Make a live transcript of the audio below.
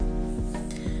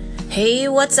Hey,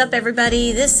 what's up,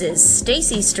 everybody? This is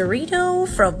Stacy Storito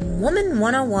from Woman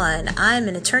 101. I'm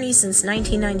an attorney since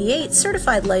 1998,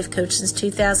 certified life coach since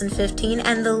 2015,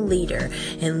 and the leader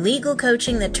in legal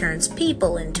coaching that turns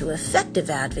people into effective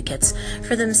advocates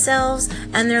for themselves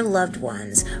and their loved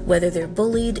ones, whether they're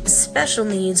bullied, special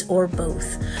needs, or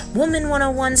both. Woman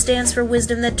 101 stands for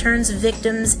wisdom that turns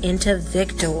victims into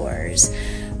victors.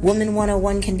 Woman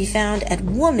 101 can be found at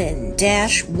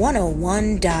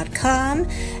woman-101.com,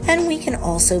 and we can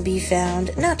also be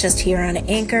found not just here on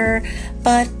Anchor,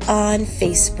 but on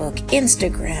Facebook,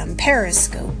 Instagram,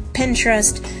 Periscope,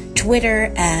 Pinterest,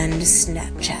 Twitter, and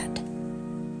Snapchat.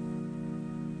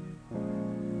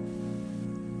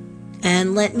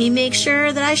 And let me make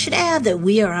sure that I should add that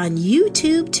we are on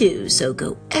YouTube too, so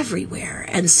go everywhere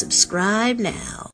and subscribe now.